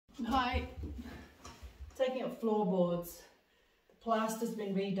Hi. Taking up floorboards. The plaster's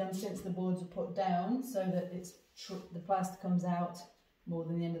been redone since the boards were put down so that the plaster comes out more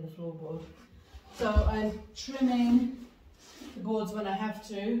than the end of the floorboard. So I'm trimming the boards when I have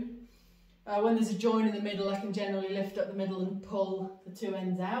to. When there's a join in the middle, I can generally lift up the middle and pull the two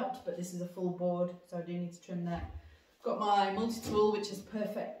ends out, but this is a full board, so I do need to trim that. I've got my multi-tool, which is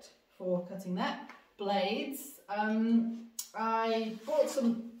perfect for cutting that. Blades. I bought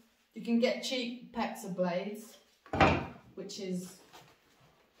some, you can get cheap packs of blades, which is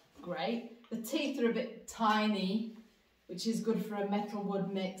great. The teeth are a bit tiny, which is good for a metal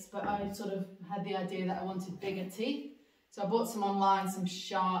wood mix, but I sort of had the idea that I wanted bigger teeth. So I bought some online, some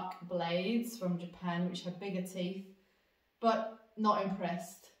shark blades from Japan, which have bigger teeth, but not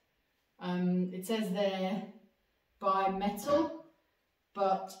impressed. It says they're bimetallic,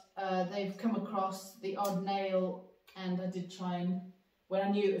 but they've come across the odd nail, and I did try and, when I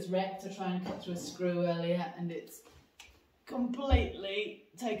knew it was wrecked, to try and cut through a screw earlier, and it's completely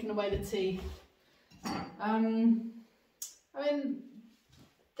taken away the teeth. I mean,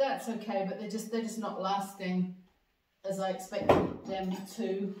 that's okay, but they're just not lasting as I expected them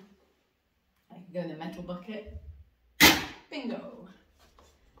to. I can go in the metal bucket. Bingo!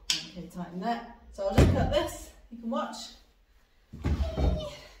 Okay, tighten that. So I'll just cut this, you can watch.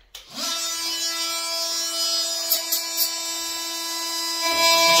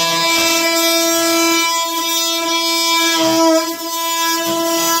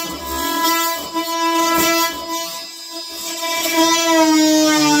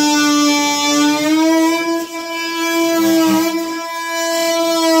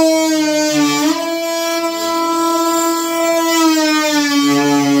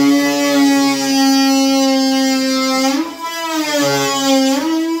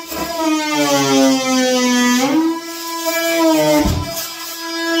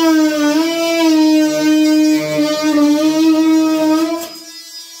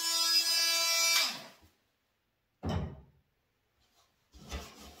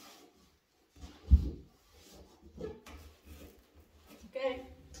 Okay,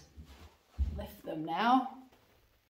 lift them now.